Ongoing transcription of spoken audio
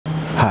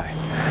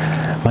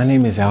My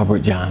name is Albert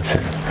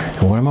Johnson,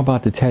 and what I'm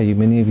about to tell you,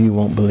 many of you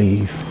won't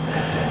believe,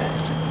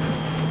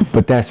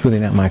 but that's really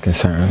not my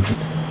concern.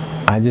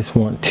 I just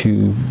want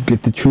to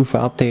get the truth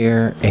out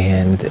there,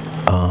 and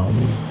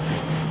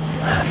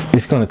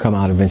it's going to come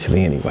out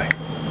eventually anyway.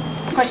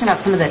 Question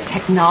about some of the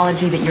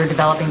technology that you're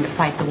developing to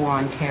fight the war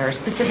on terror,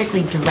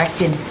 specifically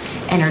directed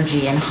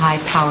energy and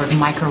high-powered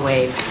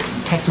microwave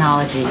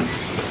technology.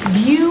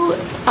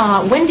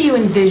 When do you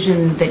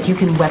envision that you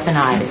can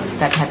weaponize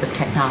that type of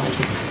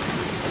technology?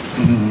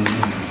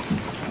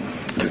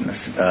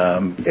 Goodness.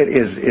 It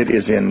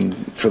is in,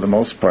 for the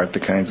most part,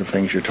 the kinds of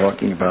things you're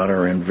talking about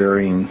are in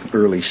varying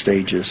early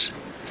stages.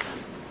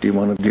 Do you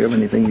have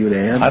anything you'd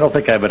add? I don't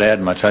think I would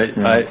add much.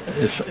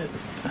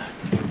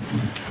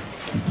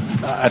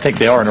 I think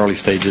they are in early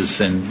stages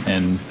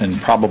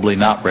and probably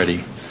not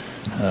ready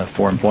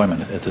for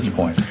employment at this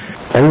point.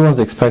 Everyone's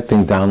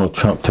expecting Donald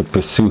Trump to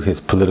pursue his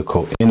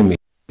political enemy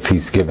if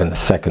he's given a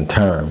second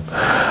term.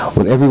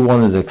 What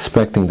everyone is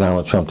expecting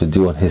Donald Trump to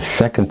do in his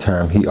second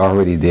term, he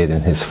already did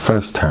in his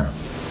first term.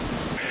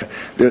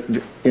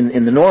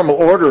 In the normal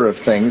order of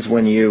things,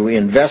 when you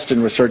invest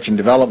in research and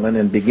development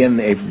and begin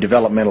a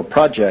developmental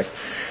project,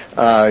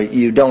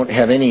 you don't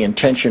have any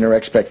intention or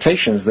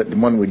expectations that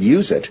one would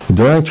use it.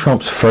 During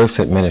Trump's first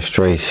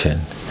administration,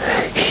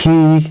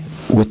 he,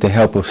 with the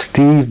help of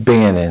Steve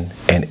Bannon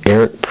and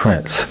Eric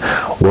Prince,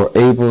 were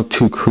able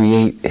to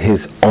create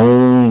his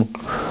own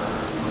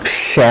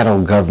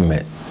shadow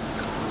government,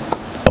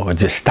 or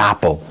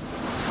Gestapo,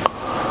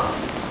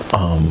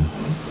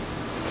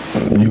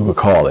 you would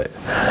call it.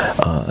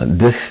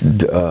 This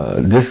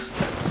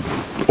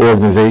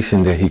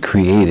organization that he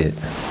created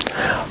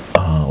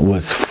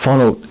was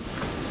funneled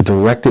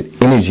directed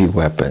energy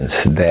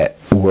weapons that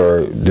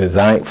were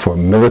designed for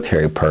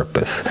military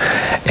purpose,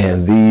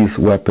 and these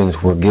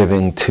weapons were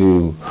given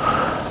to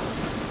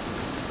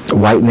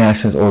white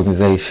nationalist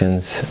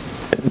organizations,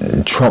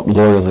 Trump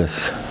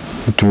loyalists,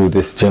 through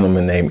this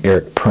gentleman named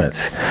Eric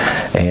Prince,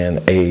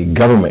 and a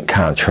government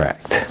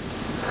contract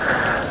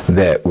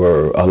that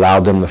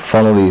allowed them to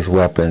funnel these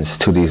weapons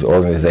to these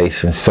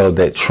organizations so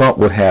that Trump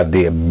would have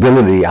the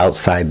ability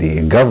outside the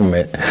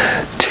government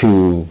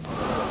to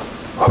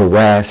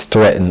harass,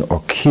 threaten,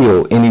 or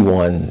kill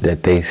anyone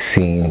that they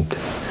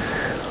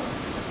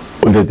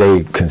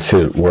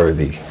considered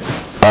worthy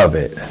of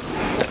it.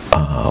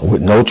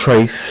 With no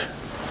trace,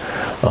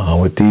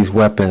 with these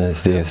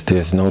weapons,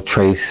 there's no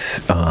trace.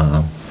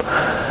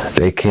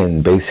 They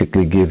can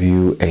basically give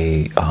you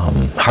a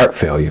heart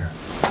failure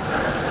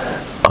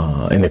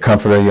in the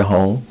comfort of your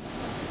home,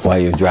 while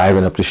you're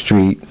driving up the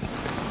street,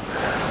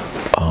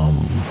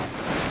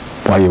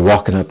 while you're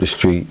walking up the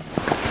street.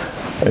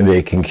 And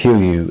they can kill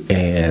you,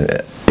 and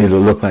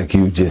it'll look like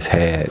you just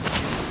had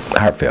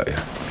heart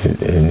failure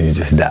and you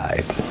just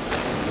died.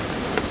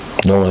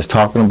 No one's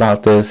talking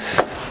about this.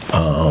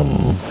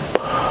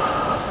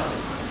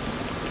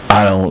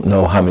 I don't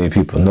know how many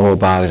people know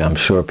about it. I'm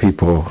sure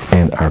people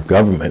in our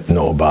government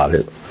know about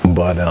it,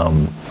 but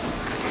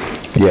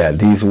yeah,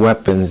 these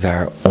weapons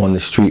are on the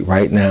street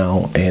right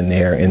now, and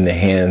they're in the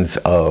hands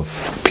of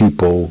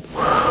people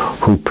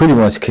who pretty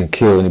much can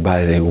kill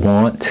anybody they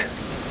want.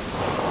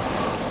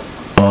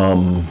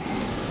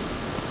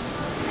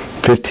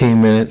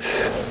 15 minutes,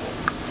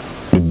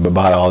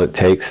 about all it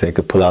takes. They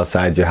could pull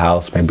outside your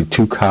house, maybe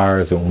 2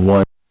 cars and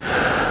 1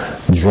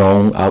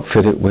 drone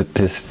outfitted with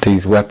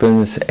these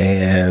weapons,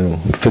 and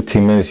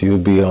 15 minutes you'll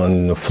be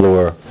on the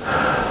floor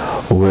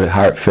with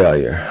heart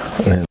failure.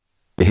 And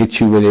they hit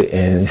you with it,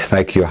 and it's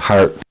like your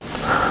heart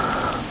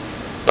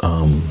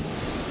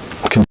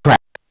contracts.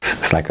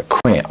 It's like a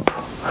cramp.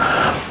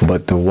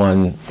 But the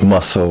one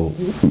muscle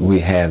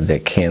we have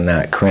that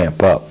cannot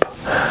cramp up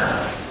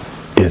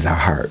is our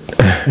heart.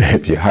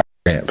 If your heart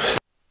cramps,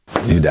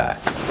 you die.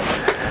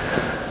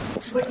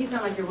 But you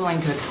sound like you're willing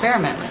to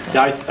experiment with it.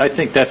 I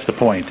think that's the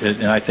point,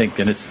 and I think,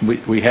 and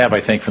we have, I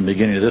think, from the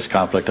beginning of this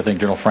conflict, I think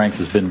General Franks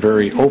has been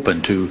very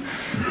open to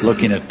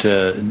looking at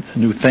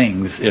new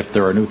things if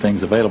there are new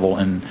things available,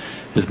 and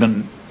has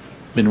been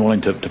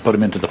willing to put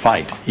them into the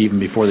fight even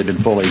before they've been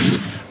fully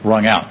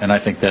wrung out. And I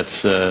think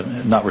that's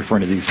not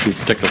referring to these 2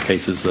 particular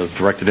cases of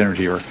directed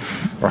energy or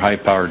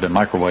high-powered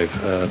microwave,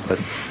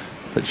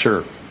 but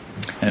sure.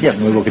 And, yes.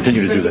 And we will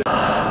continue to do that.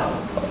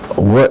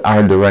 What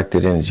are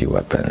directed energy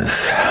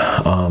weapons?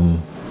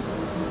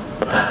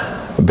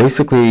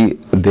 Basically,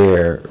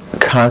 they're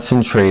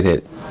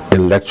concentrated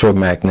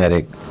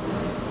electromagnetic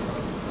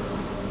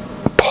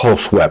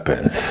pulse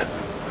weapons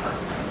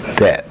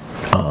that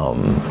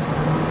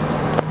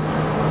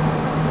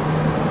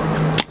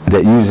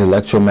use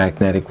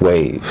electromagnetic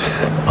waves,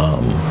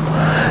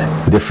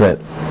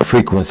 different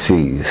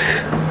frequencies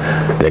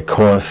that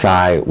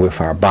coincide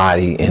with our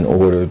body in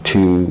order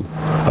to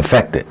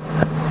affect it.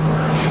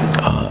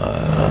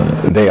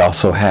 They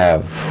also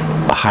have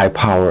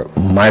high-powered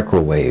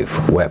microwave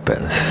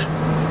weapons,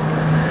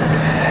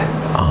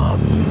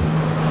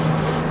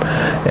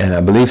 and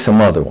I believe some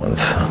other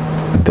ones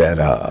that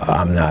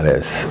I'm not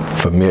as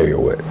familiar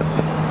with.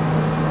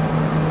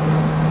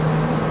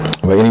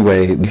 But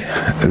anyway,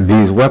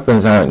 these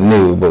weapons aren't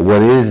new, but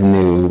what is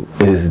new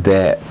is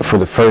that for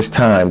the first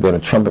time during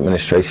the Trump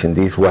administration,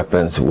 these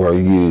weapons were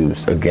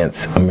used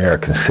against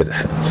American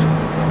citizens.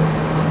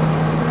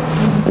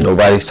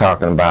 Nobody's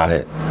talking about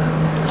it.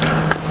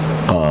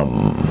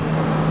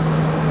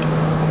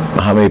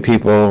 How many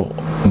people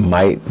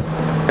might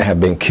have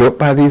been killed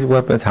by these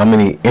weapons? How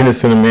many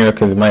innocent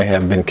Americans might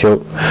have been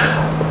killed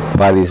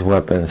by these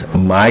weapons?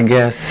 My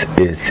guess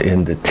is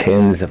in the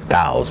tens of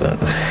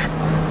thousands.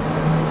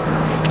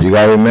 You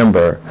gotta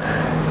remember,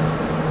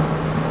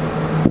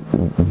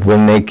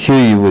 when they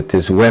kill you with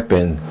this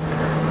weapon,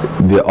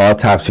 the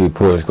autopsy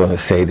report is going to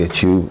say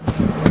that you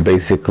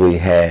basically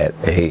had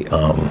a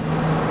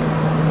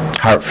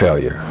heart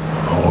failure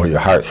or your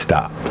heart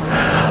stopped.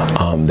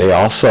 They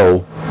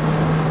also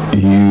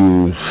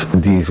use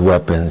these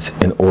weapons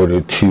in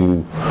order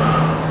to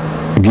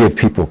give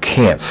people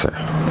cancer.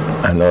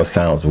 I know it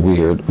sounds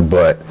weird,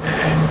 but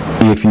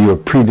if you're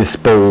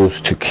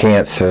predisposed to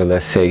cancer,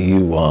 let's say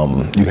you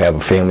have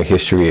a family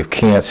history of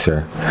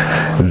cancer,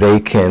 they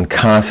can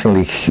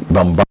constantly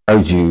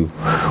bombard you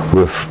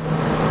with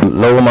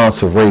low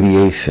amounts of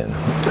radiation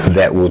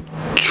that will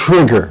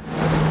trigger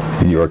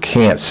your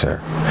cancer.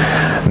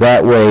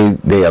 That way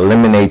they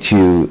eliminate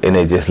you and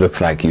it just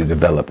looks like you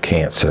develop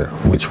cancer,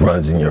 which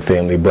runs in your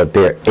family, but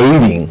they're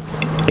aiding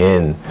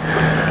in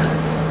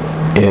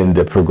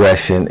the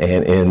progression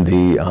and in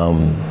the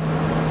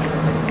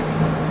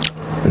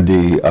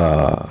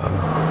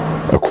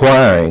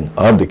acquiring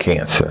of the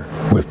cancer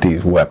with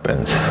these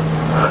weapons.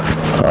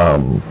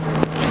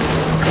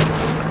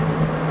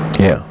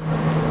 Yeah.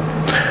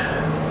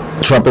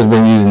 Trump has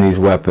been using these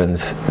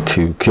weapons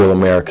to kill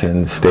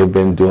Americans. They've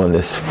been doing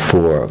this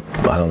for,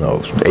 I don't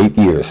know, 8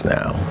 years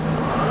now.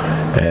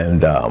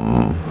 And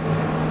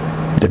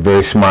they're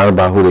very smart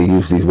about who they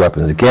use these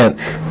weapons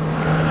against.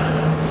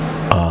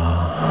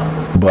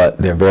 But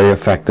they're very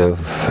effective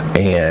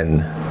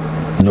and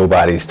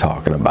nobody's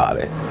talking about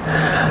it.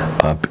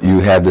 You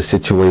have the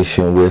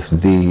situation with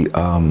the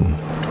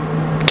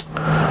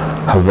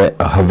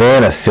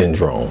Havana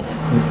syndrome.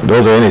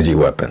 Those are energy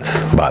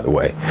weapons, by the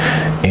way,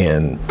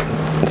 and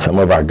some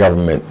of our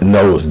government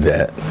knows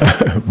that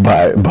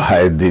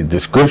by the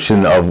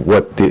description of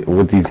what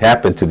these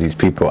happened to these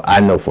people.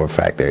 I know for a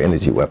fact they're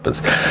energy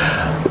weapons.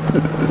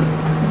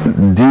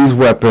 These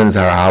weapons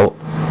are out,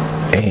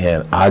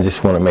 and I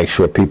just want to make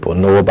sure people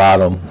know about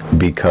them,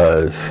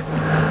 because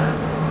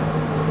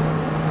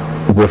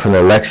with an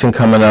election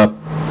coming up,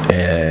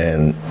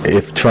 and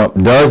if Trump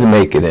does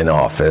make it in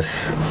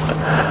office,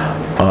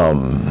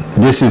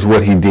 this is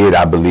what he did,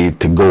 I believe,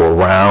 to go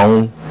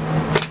around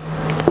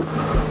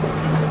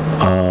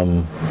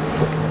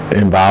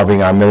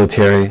involving our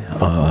military,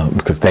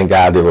 because thank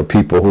God there were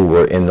people who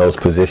were in those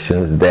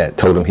positions that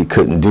told him he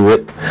couldn't do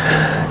it,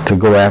 to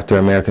go after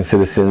American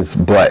citizens.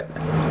 But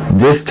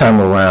this time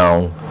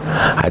around,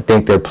 I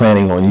think they're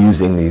planning on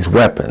using these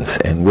weapons,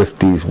 and with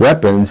these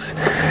weapons,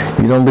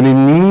 you don't really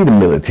need a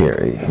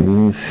military.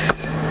 You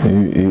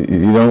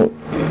don't.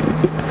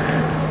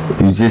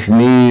 You just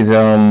need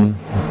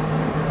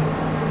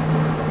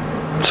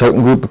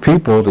certain group of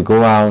people to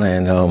go out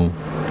and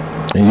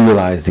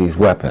utilize these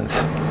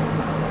weapons.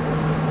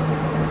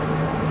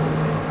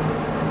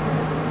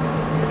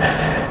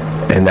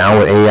 And now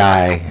with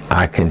AI,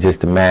 I can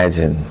just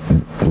imagine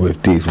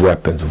with these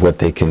weapons what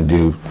they can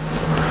do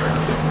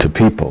to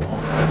people.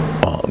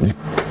 You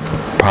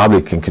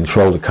probably can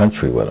control the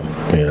country with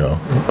them, you know.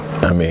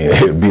 I mean,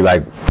 it'd be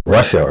like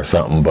Russia or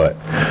something, but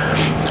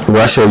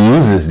Russia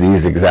uses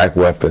these exact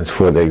weapons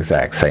for the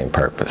exact same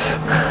purpose.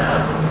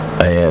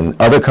 And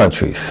other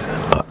countries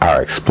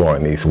are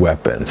exploring these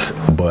weapons.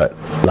 But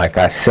like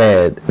I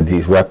said,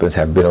 these weapons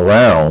have been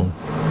around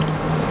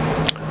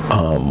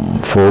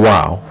for a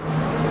while.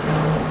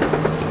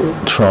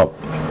 Trump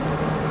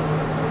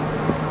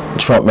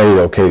made it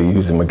okay to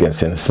use them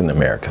against innocent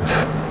Americans.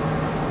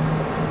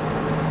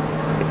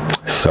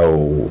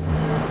 So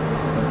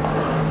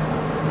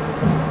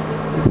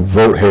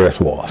vote Harris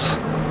Walsh,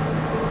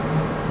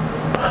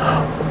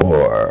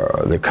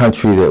 or the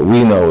country that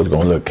we know is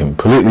going to look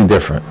completely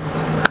different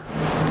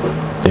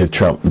if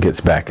Trump gets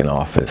back in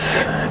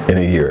office in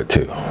a year or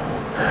two.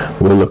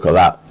 We'll look a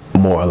lot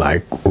more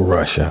like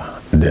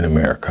Russia than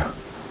America.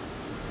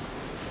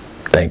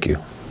 Thank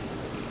you.